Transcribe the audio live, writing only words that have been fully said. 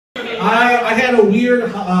I had a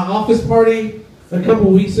weird office party a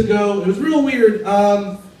couple weeks ago. It was real weird.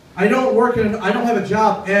 I don't work in, I don't have a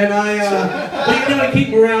job, and but you know, to keep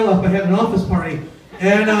morale up, I had an office party,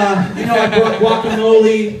 and you know, I brought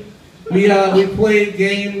guacamole. We played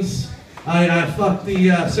games. I fucked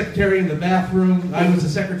the secretary in the bathroom. I was the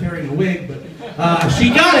secretary in a wig, but she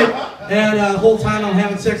got it. And the whole time I'm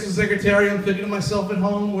having sex with the secretary, I'm thinking to myself at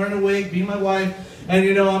home, wearing a wig, being my wife. And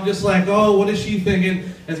you know, I'm just like, oh, what is she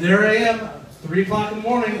thinking? And there I am, 3 o'clock in the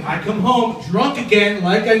morning. I come home, drunk again,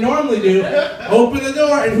 like I normally do. Open the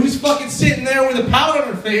door, and who's fucking sitting there with a powder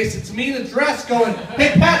on her face? It's me in a dress going,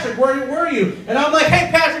 hey, Patrick, where were you? And I'm like,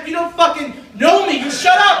 hey, Patrick, you don't fucking know me. You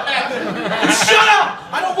shut up, Patrick. You shut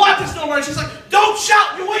up. I don't want this no more. And she's like, don't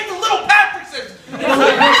shout. You're waiting till little Patrick says. And I'm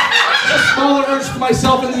like, a smaller urge to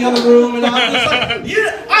myself in the other room. And I'm just like,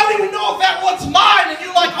 I don't even know if that one's mine. And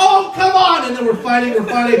you're like, oh, come on. And then we're fighting.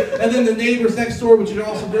 And then the neighbors next door, which are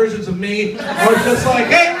also versions of me, are just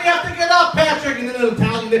like, hey, we have to get up, Patrick. And then an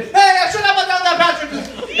Italian, hey, shut up down there, Patrick.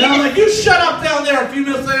 And I'm like, you shut up down there. A few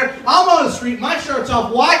minutes later, I'm on the street. My shirt's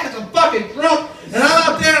off. Why? Because I'm fucking drunk. And I'm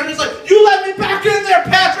out there, and he's like, you let me back in there,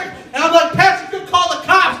 Patrick. And I'm like, Patrick, you call the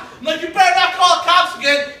cops. I'm like, you better not call the cops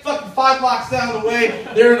again. Fucking 5 blocks down the way,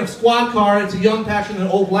 they're in a squad car. It's a young Patrick and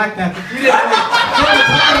an old black Patrick. We didn't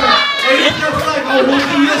and he's just like, oh, we'll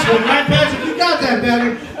do this one, right, Patrick? You got that,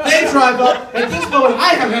 Patrick. They drive up. At this moment,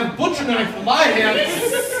 I have a butcher knife in my hand.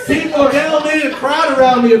 People are yelling in a crowd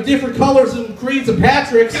around me of different colors and creeds of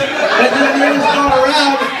Patricks. And then they're just going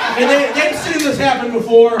around, and they've seen this happen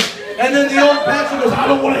before. And then the old Patrick goes, I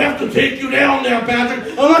don't want to have to take you down there,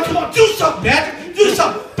 Patrick. I'm like, come on, do something, Patrick.